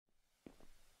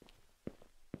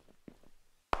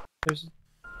person.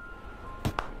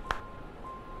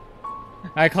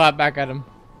 I clap back at him.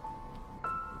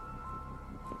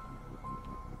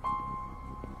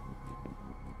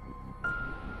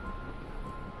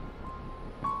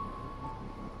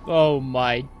 Oh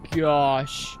my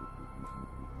gosh.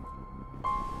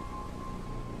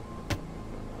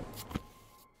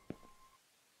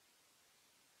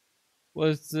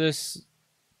 Was this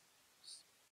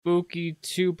spooky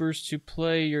tubers to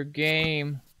play your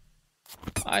game?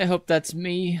 I hope that's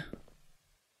me.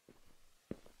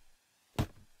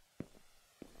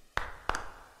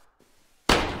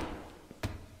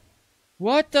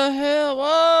 What the hell?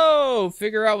 Whoa!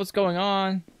 Figure out what's going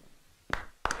on.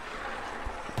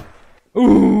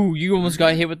 Ooh, you almost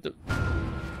got hit with the...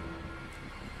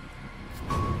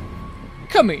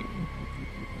 Come here.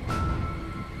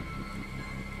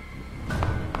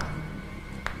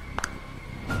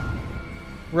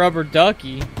 Rubber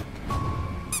ducky.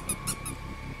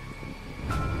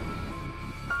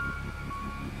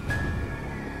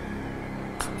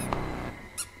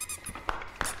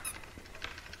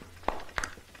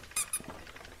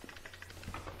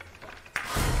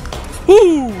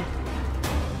 Woo!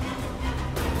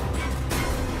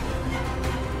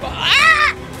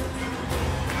 Ah!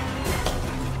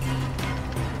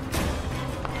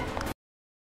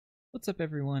 What's up,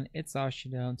 everyone? It's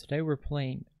Ashino, and today we're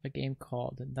playing a game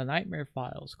called The Nightmare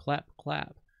Files Clap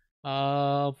Clap.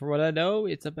 For what I know,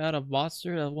 it's about a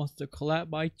monster that wants to clap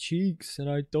my cheeks, and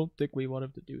I don't think we want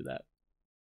him to do that.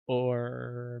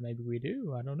 Or maybe we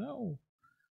do, I don't know.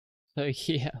 So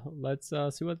yeah, let's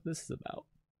see what this is about.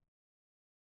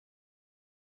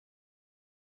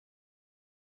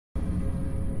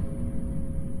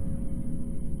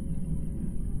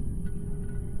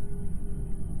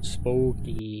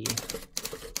 Spooky.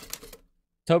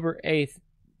 October 8th,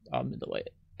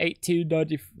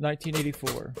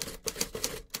 1984.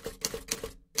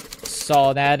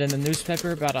 Saw an ad in the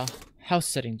newspaper about a house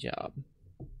sitting job.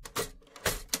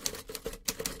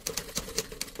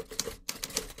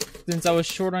 Since I was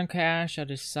short on cash, I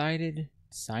decided to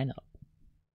sign up.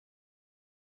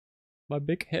 My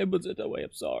big head was in the way,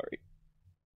 I'm sorry.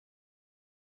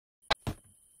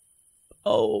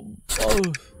 Oh.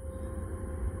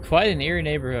 Quite an eerie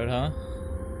neighborhood, huh?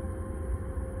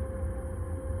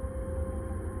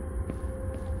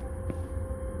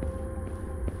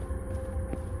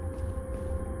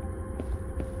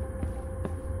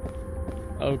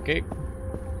 Okay.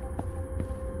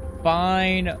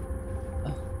 Find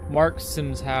Mark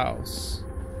Sim's house.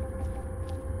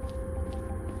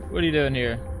 What are you doing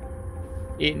here?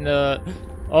 Eating the...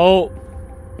 Oh!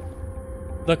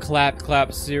 The clap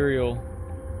clap cereal.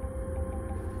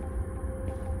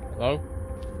 Hello?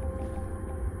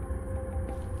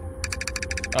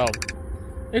 Oh.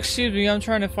 Excuse me, I'm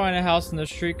trying to find a house in the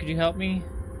street. Could you help me?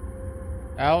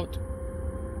 Out?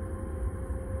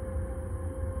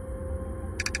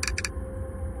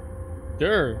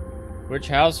 Sure. Which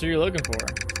house are you looking for?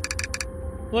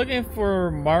 Looking for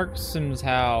Markson's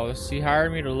house. He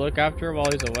hired me to look after him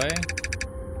while he's away.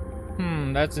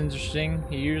 That's interesting.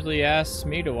 He usually asks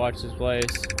me to watch his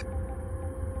place.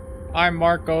 I'm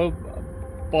Marco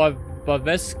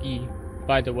Baveski,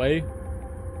 by the way.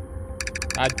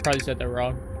 I probably said that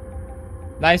wrong.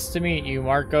 Nice to meet you,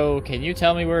 Marco. Can you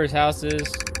tell me where his house is?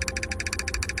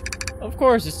 Of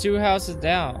course, it's 2 houses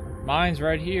down. Mine's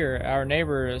right here. Our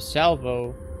neighbor,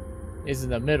 Salvo, is in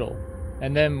the middle.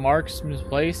 And then Mark's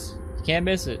place, you can't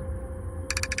miss it.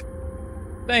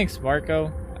 Thanks, Marco.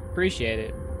 I appreciate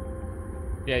it.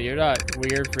 Yeah, you're not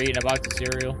weird for eating a box of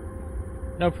cereal.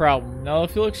 No problem. Now,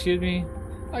 if you'll excuse me,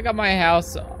 I got my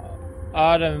house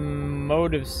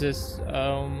automotive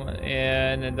system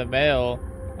in the mail.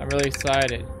 I'm really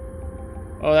excited.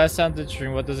 Oh, that sounds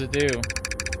interesting. What does it do?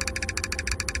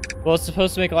 Well, it's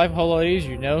supposed to make life a whole lot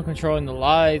easier, you know? Controlling the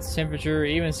lights, temperature,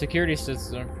 even security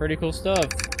system. Pretty cool stuff.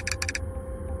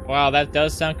 Wow, that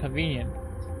does sound convenient.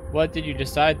 What did you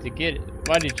decide to get it?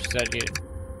 Why did you decide to get it?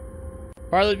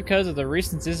 Partly because of the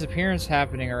recent disappearance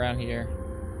happening around here.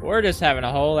 We're just having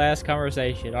a whole ass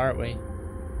conversation, aren't we?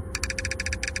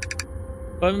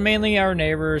 But mainly our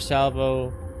neighbor,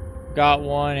 Salvo, got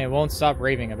one and won't stop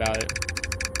raving about it.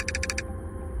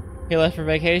 He left for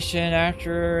vacation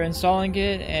after installing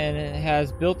it, and it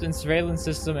has built-in surveillance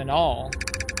system and all.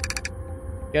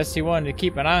 Guess he wanted to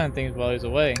keep an eye on things while he was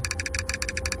away.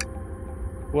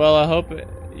 Well, I hope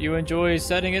you enjoy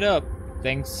setting it up.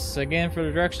 Thanks again for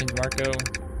the directions, Marco.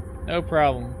 No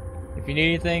problem. If you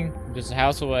need anything, I'm just a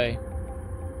house away.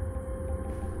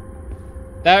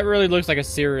 That really looks like a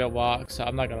cereal box,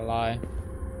 I'm not gonna lie.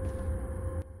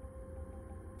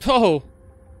 Oh!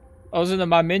 I was into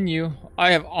my menu.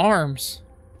 I have arms.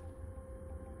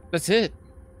 That's it.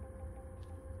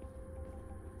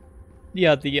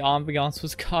 Yeah, the ambiance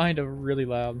was kind of really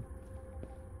loud.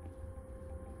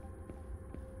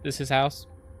 This is his house?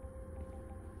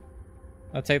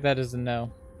 I'll take that as a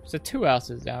no. So 2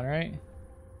 houses down, right?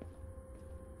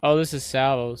 Oh, this is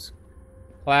Salvo's.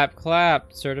 Clap,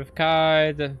 clap.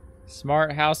 Certified.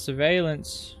 Smart house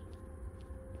surveillance.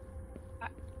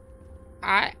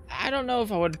 I don't know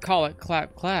if I would call it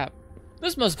clap, clap.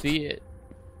 This must be it.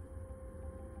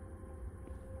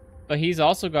 But he's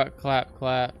also got clap,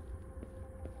 clap.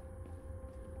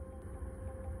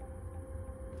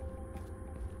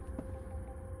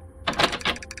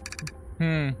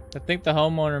 I think the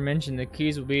homeowner mentioned the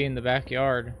keys will be in the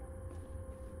backyard.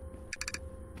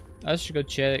 I should go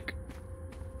check.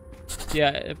 Yeah,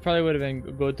 it probably would have been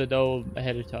good to know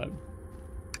ahead of time.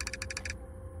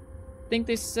 I think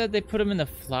they said they put them in the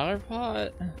flower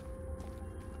pot.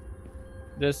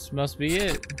 This must be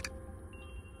it.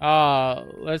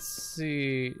 Let's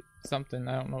see something.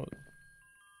 I don't know.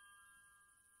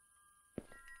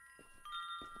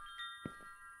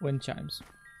 Wind chimes.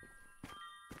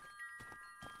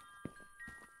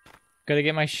 Gotta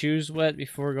get my shoes wet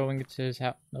before going into his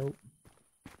house. Nope.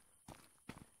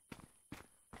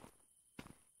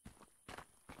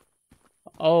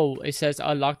 Oh, it says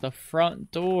unlock the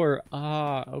front door.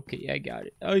 Okay, I got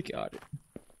it. I got it.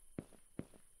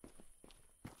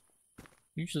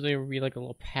 Usually there would be like a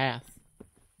little path.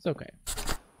 It's okay.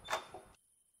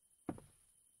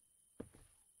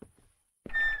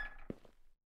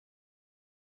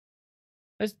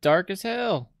 It's dark as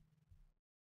hell.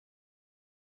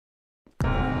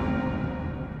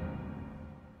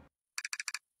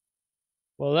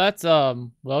 Well, that's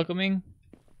welcoming.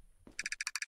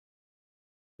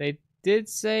 They did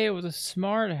say it was a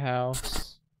smart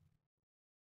house.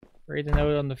 Read the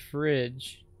note on the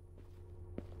fridge.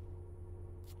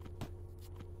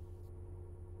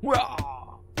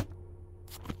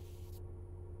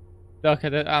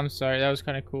 Okay, I'm sorry. That was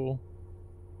kind of cool.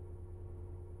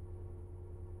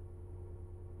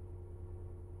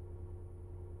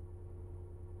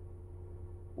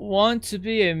 Want to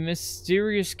be a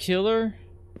mysterious killer?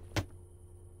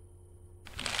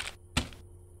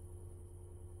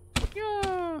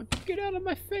 Yeah, get out of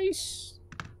my face.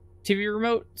 TV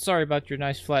remote? Sorry about your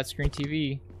nice flat screen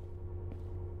TV.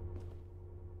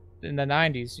 In the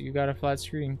 90s, you got a flat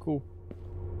screen. Cool.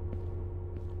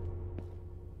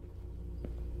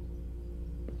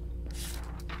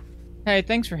 Hey,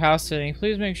 thanks for house sitting.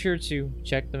 Please make sure to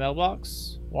check the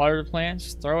mailbox, water the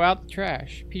plants, throw out the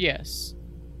trash. P.S.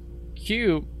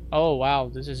 Q. Oh wow,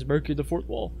 this is Mercury the fourth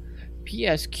wall.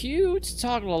 P.S. Q to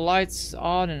toggle the lights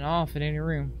on and off in any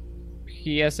room.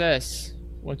 P.S.S.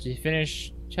 Once you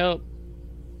finish, help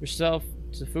yourself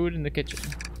to food in the kitchen.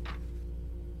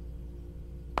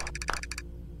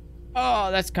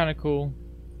 Oh, that's kind of cool.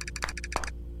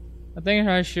 I think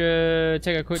I should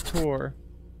take a quick tour.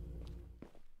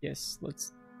 Yes,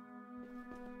 let's.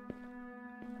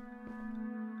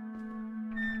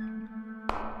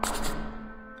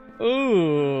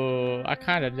 Ooh, I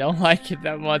kind of don't like it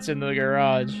that much in the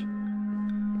garage.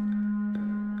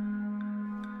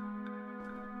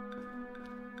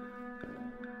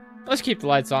 Let's keep the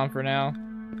lights on for now.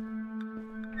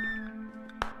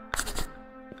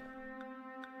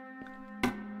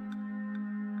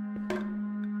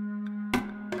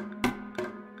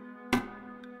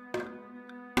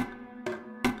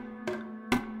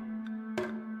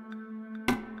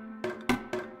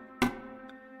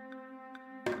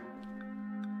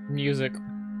 Music.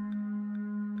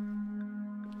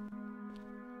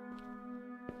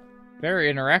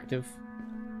 Very interactive.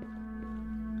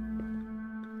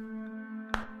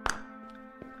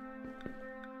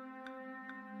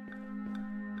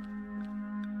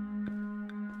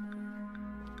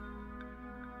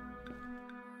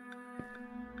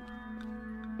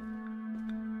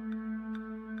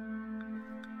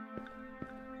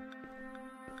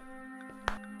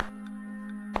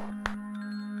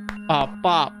 Bop,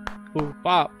 bop. Ooh,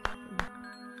 bop.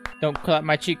 Don't clap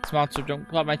my cheeks, monster. Don't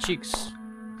clap my cheeks.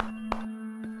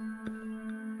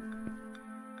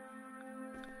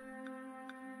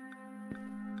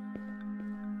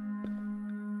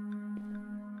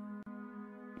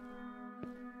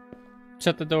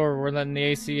 Shut the door. We're letting the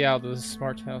AC out of the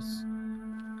smart house.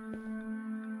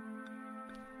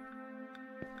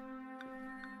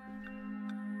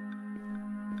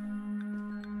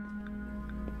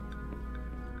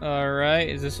 Alright,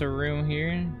 is this a room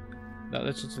here? No,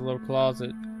 that's just a little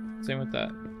closet. Same with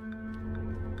that.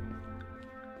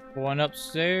 Going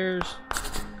upstairs.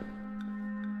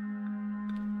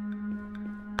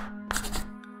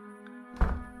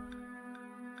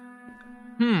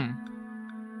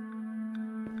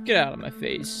 Get out of my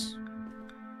face.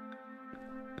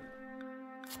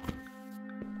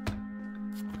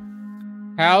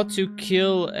 How to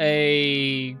kill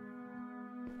a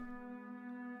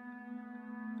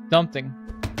something.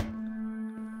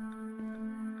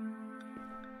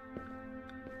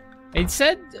 It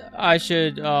said I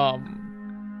should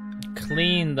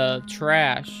clean the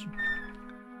trash.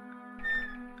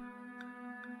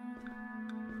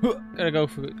 Gotta go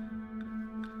for it.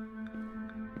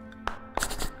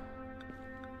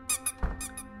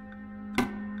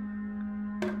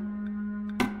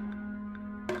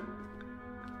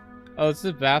 Oh, it's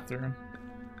the bathroom.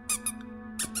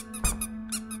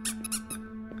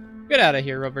 Get out of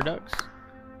here, rubber ducks.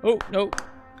 Oh, no.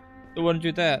 Don't want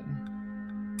to do that.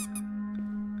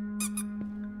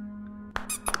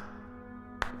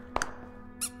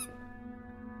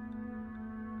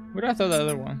 Where did I throw the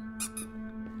other one?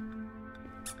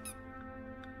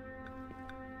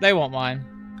 They won't mind.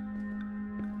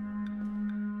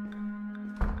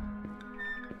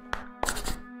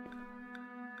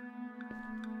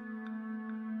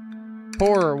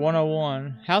 Horror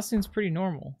 101. House seems pretty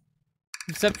normal.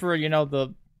 Except for, you know, the...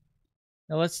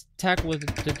 Now let's tackle the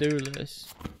to-do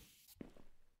list.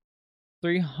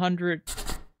 300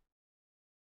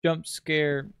 jump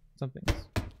scare somethings.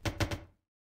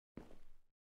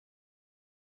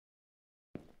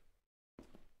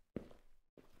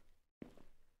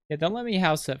 Yeah, don't let me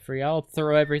house set free. I'll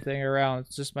throw everything around.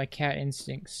 It's just my cat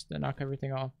instincts to knock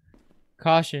everything off.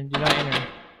 Caution, do not enter.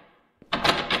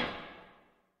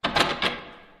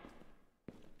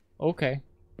 Okay.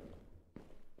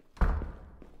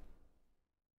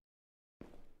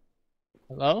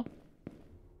 Hello?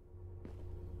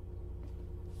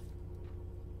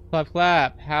 Clap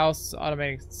clap. House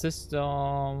automatic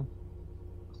system.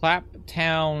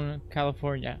 Claptown,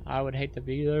 California. I would hate to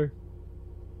be there.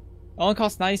 Only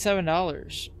costs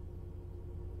 $97.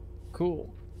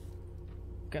 Cool.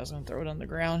 Guys, I'm gonna throw it on the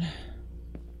ground.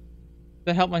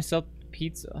 That helped myself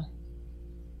pizza.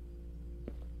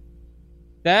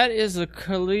 That is a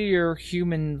clear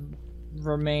human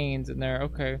remains in there.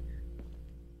 Okay.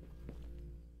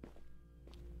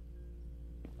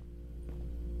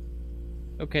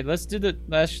 Okay, let's do the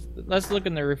let's look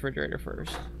in the refrigerator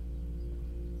first.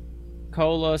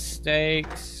 Cola,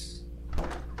 steaks.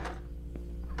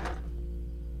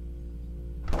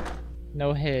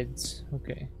 No heads.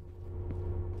 Okay.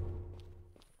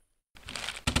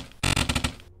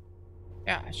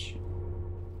 Gosh.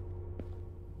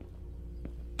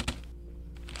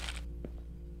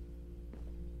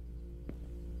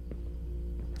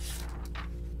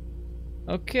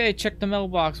 Okay, check the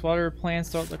mailbox. Water plans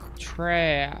throw out the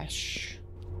trash.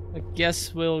 I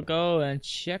guess we'll go and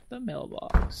check the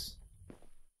mailbox.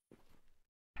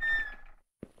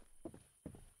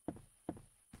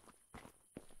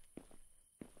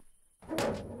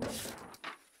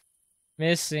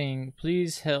 Missing.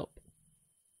 Please help.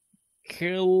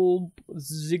 Kill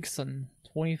Zigson.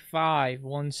 25.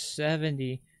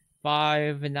 170.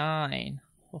 59.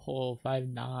 Oh,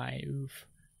 59. Oof.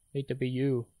 Hate to be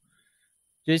you.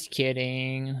 Just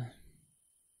kidding.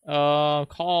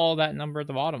 Call that number at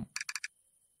the bottom.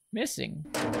 Missing.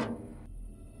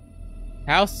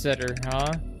 House sitter,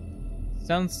 huh?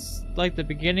 Sounds like the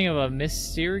beginning of a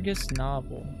mysterious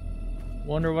novel.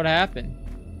 Wonder what happened.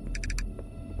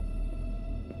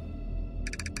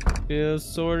 Feels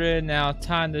sorted. Now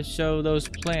time to show those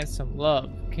plants some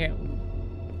love. Can't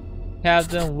have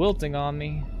them wilting on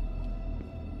me.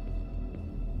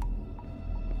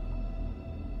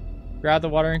 Grab the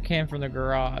watering can from the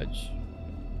garage.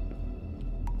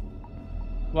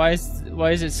 Why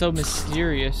is it so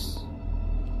mysterious?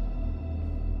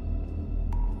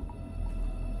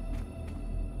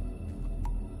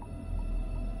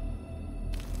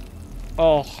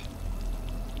 Oh.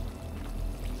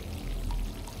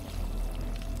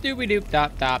 Doobie doop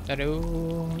dop dop da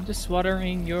doo. Just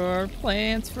watering your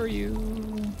plants for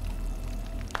you.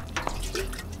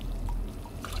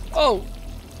 Oh!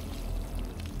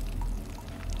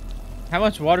 How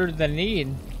much water do they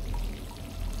need?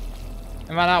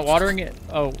 Am I not watering it?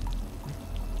 Oh.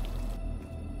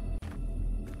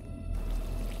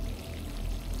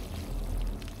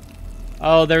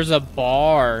 Oh, there's a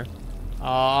bar.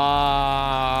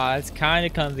 Ah, it's kind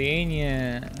of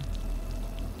convenient.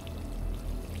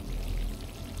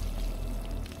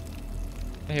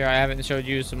 Here, I haven't showed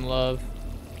you some love.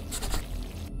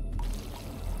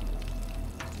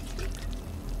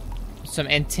 Some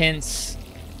intense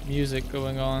music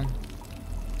going on.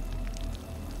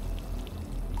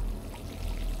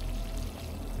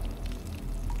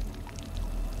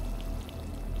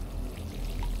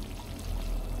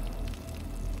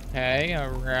 Okay,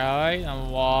 alright.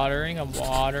 I'm watering.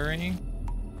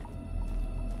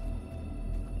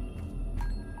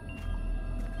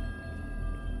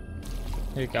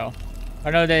 Here you go. I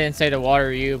know they didn't say to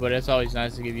water you, but it's always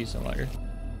nice to give you some water.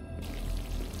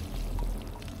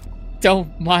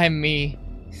 Don't mind me.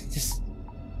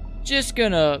 Just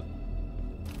gonna...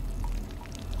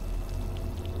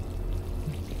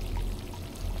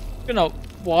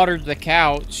 water the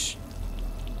couch.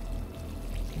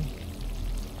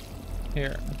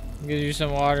 Here, I'll give you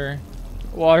some water.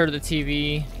 Water the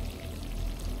TV.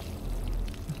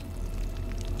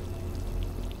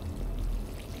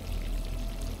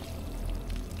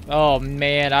 Oh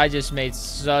man, I just made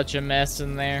such a mess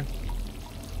in there.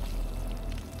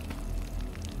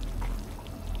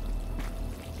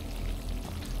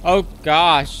 Oh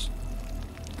gosh.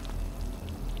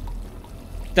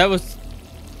 That was...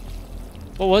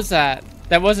 What was that?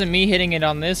 That wasn't me hitting it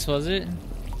on this, was it?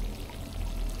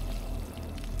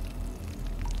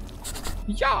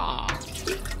 Yeah.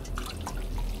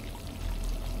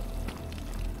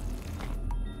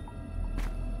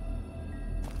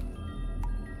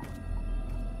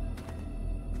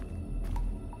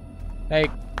 Hey.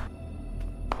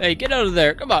 Hey, get out of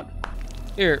there. Come on.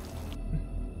 Here.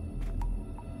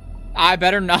 I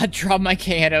better not drop my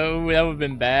can. Oh, that would have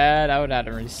been bad. I would have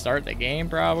to restart the game,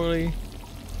 probably.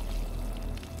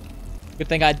 Good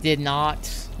thing I did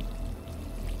not.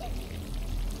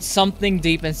 Something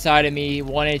deep inside of me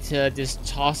wanted to just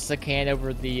toss the can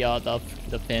over the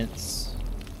fence.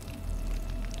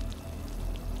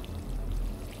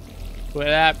 But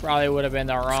that probably would have been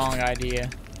the wrong idea.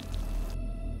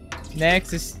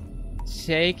 Next is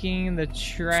taking the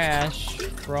trash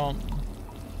from...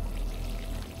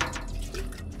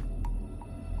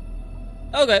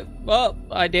 Okay, well,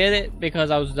 I did it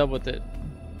because I was done with it.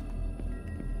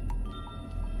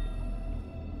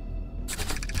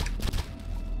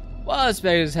 Well, this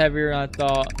bag is heavier than I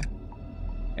thought.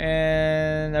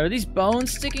 And are these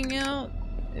bones sticking out?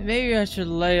 Maybe I should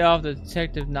lay off the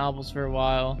detective novels for a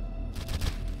while.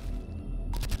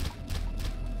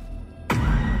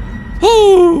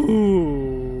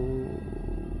 Ooh!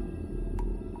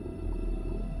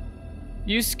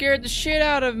 You scared the shit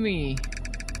out of me.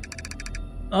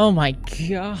 Oh my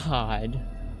god.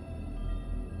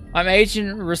 I'm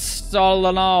Agent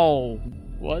Ristolano.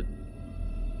 What?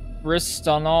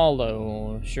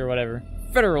 Ristonalo. Sure, whatever.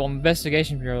 Federal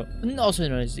Investigation Bureau, also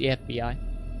known as the FBI.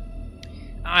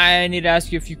 I need to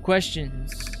ask you a few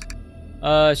questions.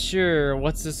 Sure.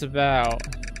 What's this about?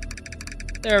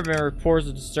 There have been reports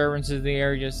of disturbances in the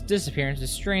area,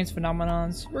 disappearances, strange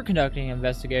phenomenons. We're conducting an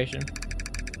investigation.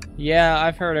 Yeah,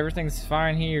 I've heard everything's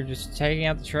fine here, just taking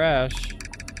out the trash.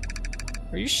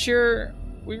 Are you sure?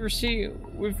 We've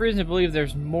reason to believe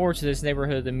there's more to this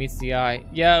neighborhood than meets the eye.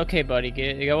 Yeah, okay, buddy,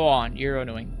 go on. You're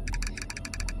annoying.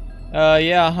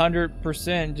 Yeah,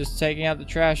 100%. Just taking out the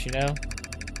trash, you know.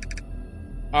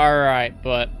 All right,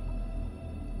 but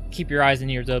keep your eyes and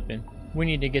ears open. We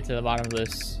need to get to the bottom of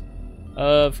this.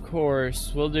 Of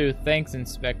course, will do. Thanks,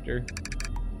 Inspector.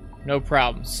 No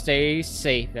problem. Stay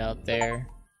safe out there.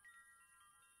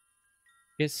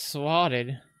 Get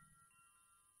swatted.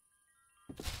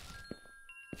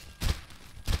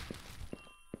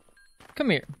 Come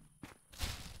here.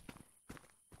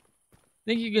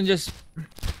 Think you can just...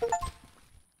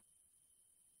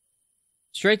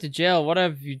 Straight to jail. What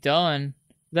have you done?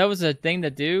 That was a thing to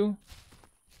do?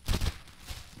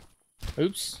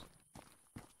 Oops.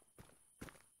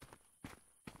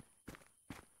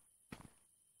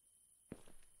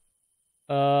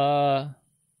 Huh.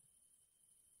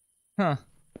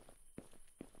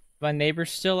 My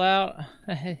neighbor's still out?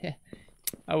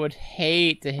 I would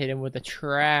hate to hit him with a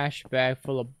trash bag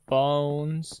full of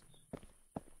bones.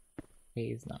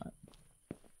 He's not.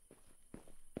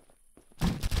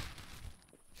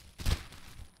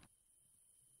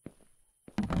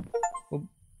 Oh.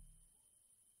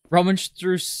 Rummage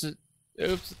through.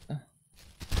 Oops.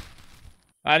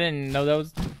 I didn't know that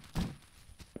was.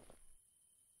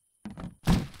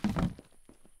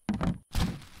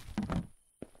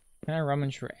 Can I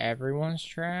rummage for everyone's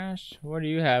trash? What do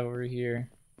you have over here?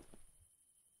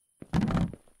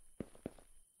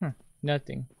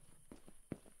 Nothing.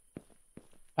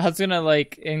 I was gonna,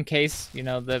 like, in case, you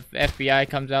know, the FBI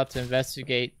comes out to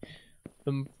investigate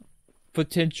the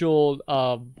potential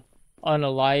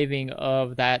unaliving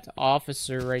of that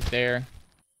officer right there,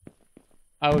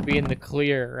 I would be in the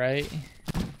clear, right?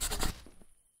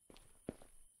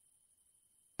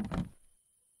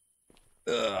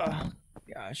 Ugh.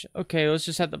 Gosh. Okay, let's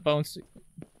just have the bones.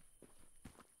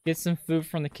 Get some food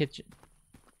from the kitchen.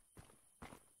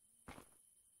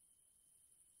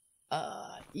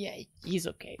 Yeah, he's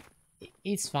okay.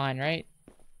 He's fine, right?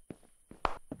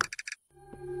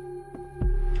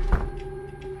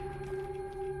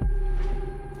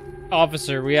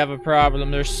 Officer, we have a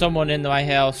problem. There's someone in my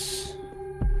house.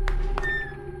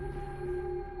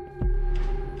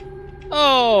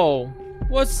 Oh!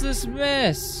 What's this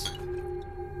mess?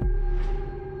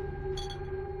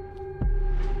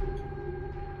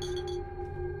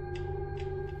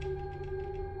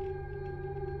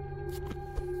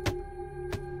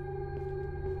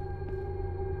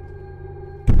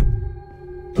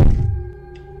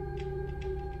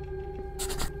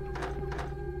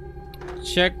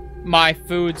 Check, my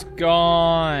food's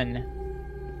gone.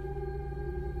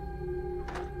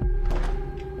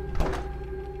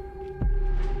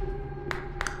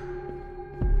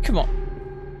 Come on.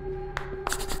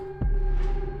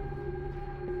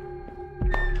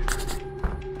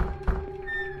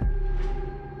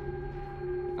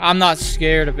 I'm not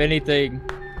scared of anything.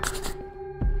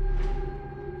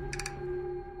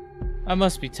 I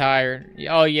must be tired.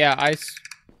 Oh yeah, I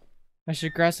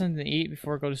should grab something to eat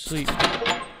before I go to sleep.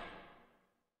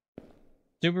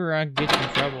 Super around gets you in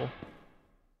trouble.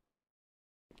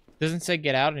 Doesn't say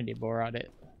get out anymore on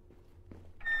it.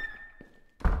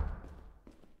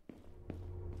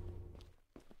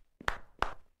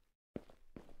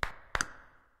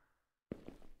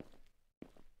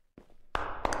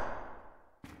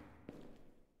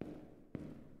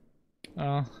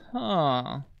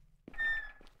 Uh-huh.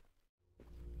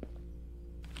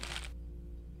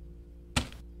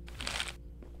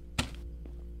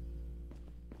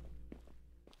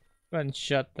 Go ahead and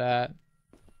shut that.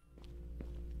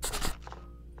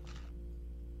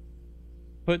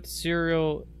 Put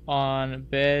cereal on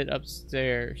bed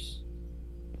upstairs.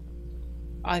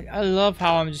 I love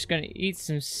how I'm just gonna eat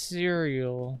some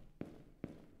cereal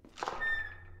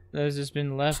that has just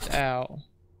been left out.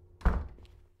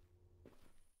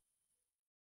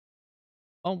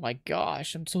 Oh my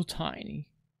gosh, I'm so tiny.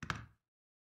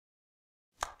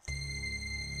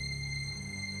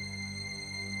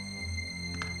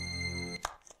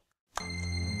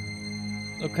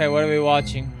 Okay, what are we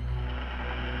watching?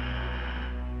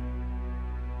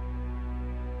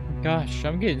 Gosh,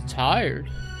 I'm getting tired.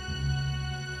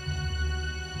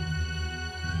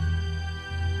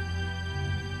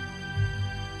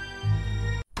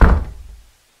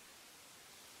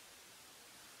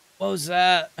 What was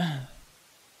that?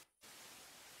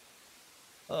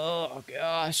 Oh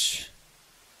gosh.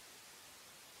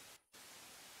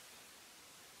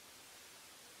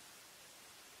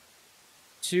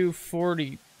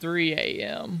 "2:43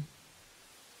 a.m.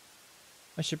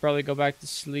 I should probably go back to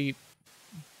sleep.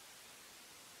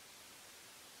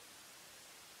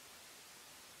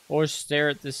 Or stare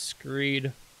at this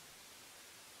screen.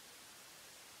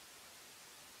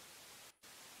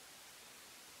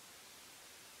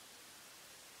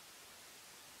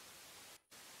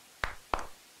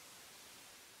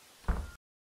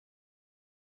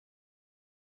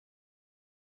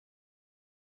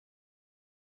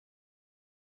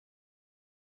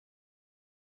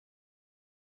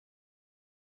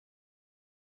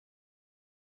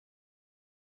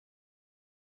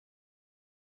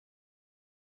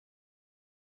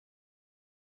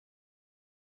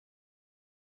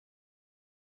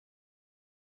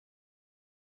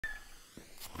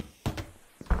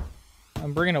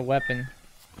 I'm bringing a weapon.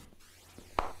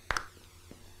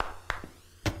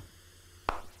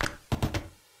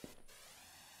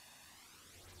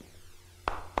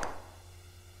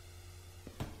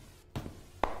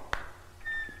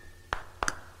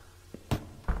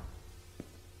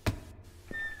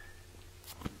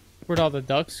 Where'd all the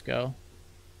ducks go?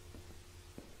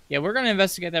 Yeah, we're gonna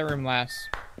investigate that room last.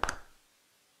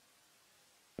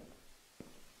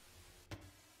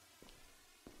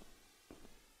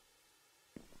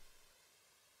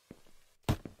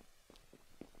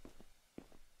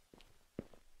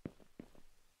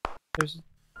 There's...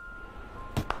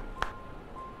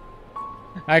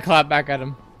 I clap back at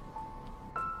him.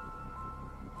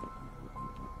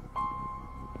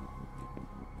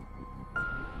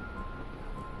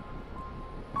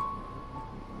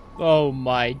 Oh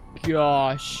my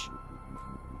gosh.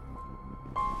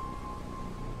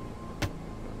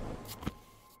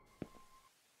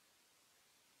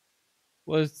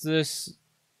 Was this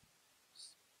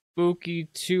spooky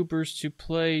tubers to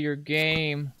play your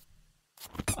game?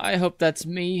 I hope that's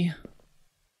me.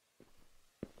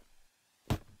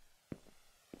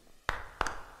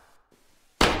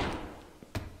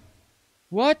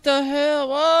 What the hell?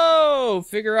 Whoa!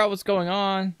 Figure out what's going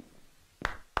on.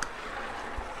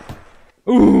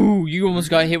 Ooh, you almost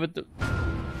got hit with the...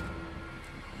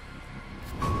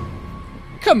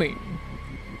 Come here.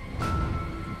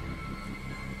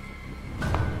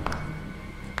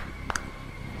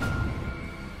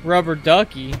 Rubber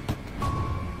ducky.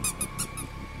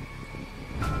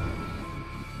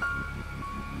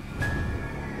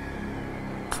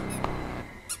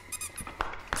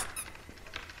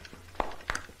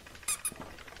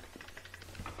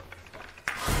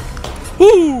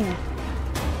 Woo!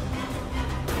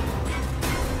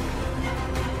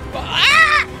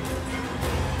 Ah!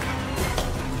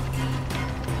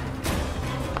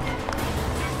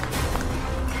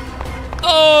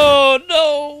 Oh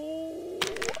no!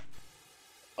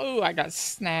 Oh, I got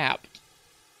snapped.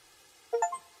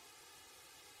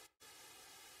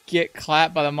 Get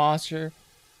clapped by the monster.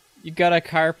 You got a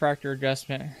chiropractor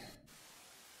adjustment.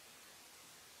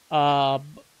 I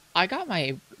got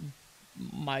my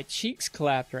cheeks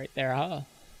clapped right there, huh?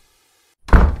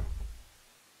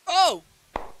 Oh!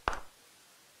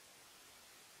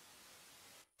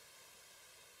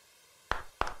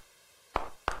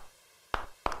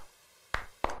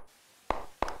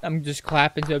 I'm just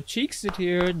clapping some cheeks in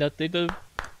here. Nothing to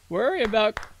worry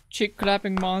about, cheek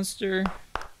clapping monster.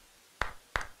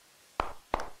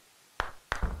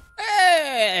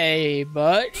 Hey,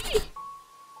 buddy!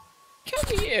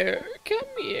 Come here, come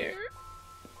here.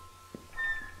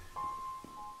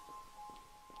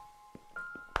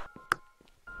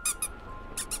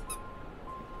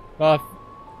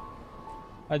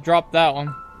 I dropped that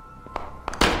one.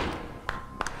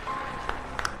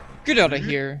 Get out of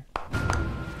here.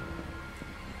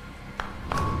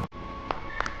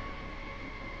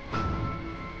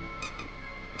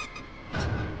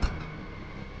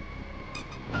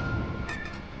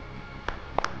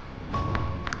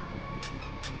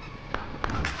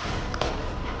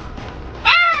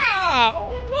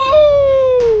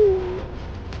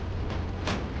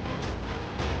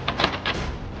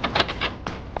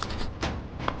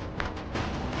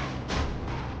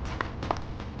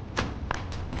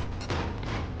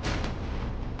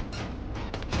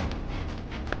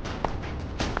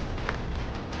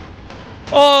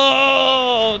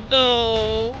 Oh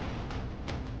no!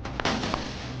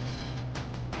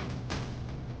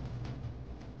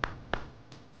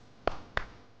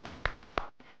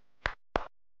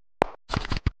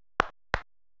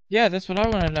 Yeah, that's what I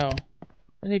want to know.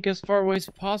 I need to get as far away as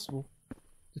possible.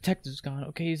 Detective's gone.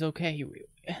 Okay, he's okay.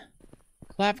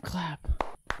 Clap, clap.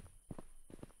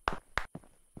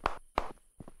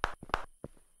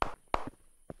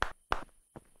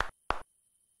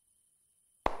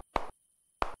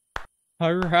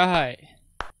 Alright.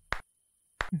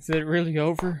 Is it really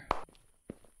over?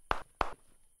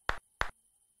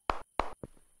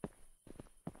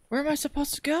 Where am I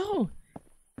supposed to go?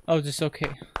 Oh, just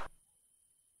okay.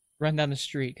 Run down the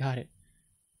street. Got it.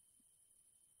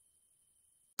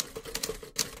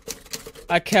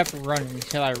 I kept running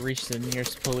until I reached the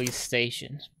nearest police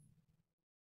station.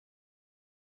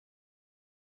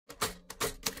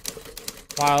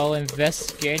 While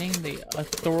investigating, the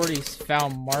authorities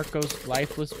found Marco's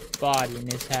lifeless body in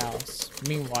his house.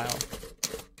 Meanwhile,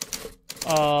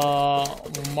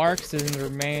 Mark's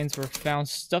remains were found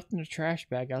stuffed in a trash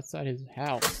bag outside his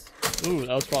house. Ooh,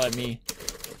 that was probably me.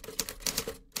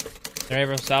 The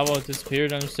neighbor Salvo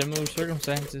disappeared under similar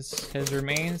circumstances. His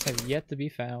remains have yet to be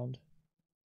found.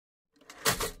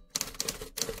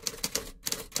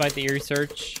 Despite the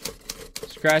research,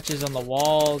 scratches on the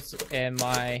walls, and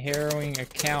my harrowing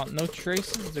account, no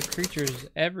traces of the creatures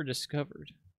ever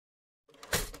discovered.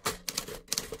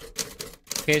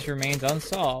 The case remains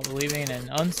unsolved, leaving an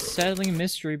unsettling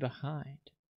mystery behind.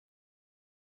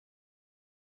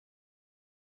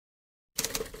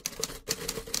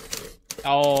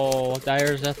 Oh,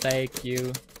 there's a thank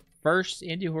you. First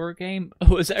indie horror game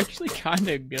was actually kind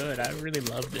of good. I really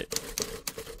loved it.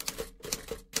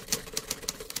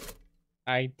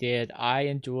 I did. I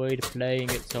enjoyed playing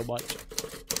it so much.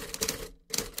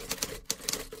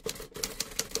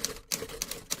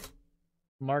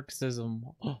 Marxism.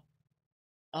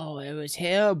 Oh, it was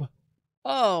him.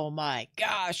 Oh my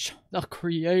gosh, the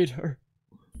creator.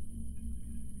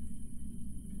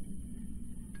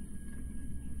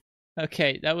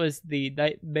 Okay, that was the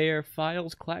Nightmare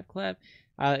Files Clap Clap.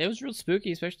 It was real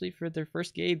spooky, especially for their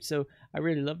first game, so I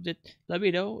really loved it. Let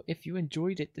me know if you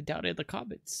enjoyed it down in the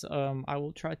comments. I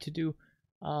will try to do,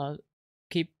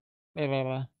 keep,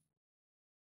 I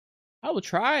will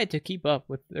try to keep up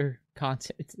with their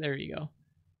content. There you go.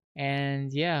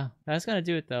 And yeah, that's gonna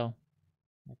do it though.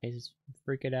 My face is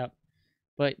freaking out.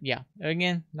 But yeah,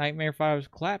 again, Nightmare Files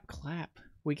Clap Clap.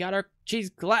 We got our cheeks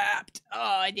clapped. Oh,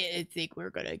 I didn't think we were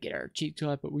gonna get our cheeks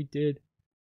clapped, but we did.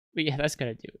 But yeah, that's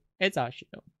gonna do it. It's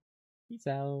Ashino. Peace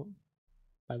out.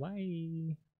 Bye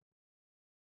bye.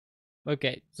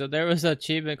 Okay, so there was an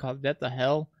achievement called Death to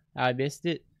Hell. I missed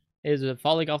it. It was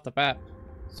falling off the map.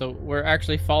 So we're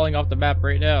actually falling off the map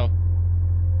right now.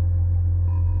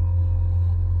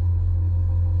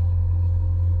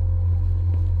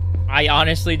 I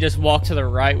honestly just walked to the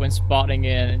right when spotting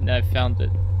in and I found it.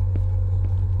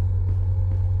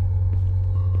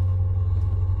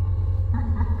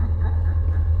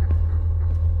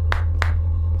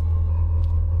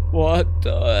 What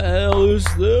the hell is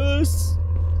this?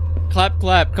 Clap,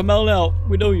 clap, come on out.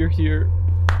 We know you're here.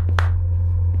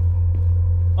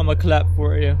 I'ma clap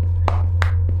for you.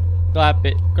 Clap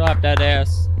it. Clap that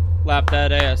ass. Clap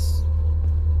that ass.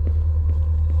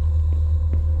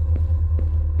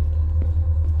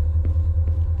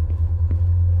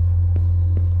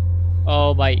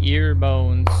 Oh, my ear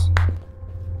bones.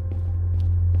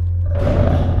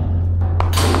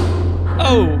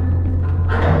 Oh!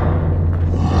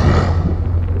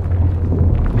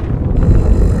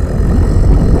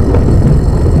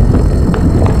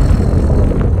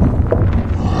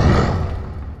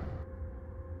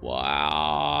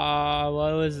 Wow,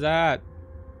 what was that?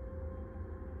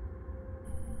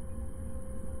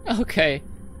 Okay.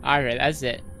 Alright, that's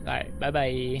it. Alright,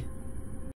 bye-bye.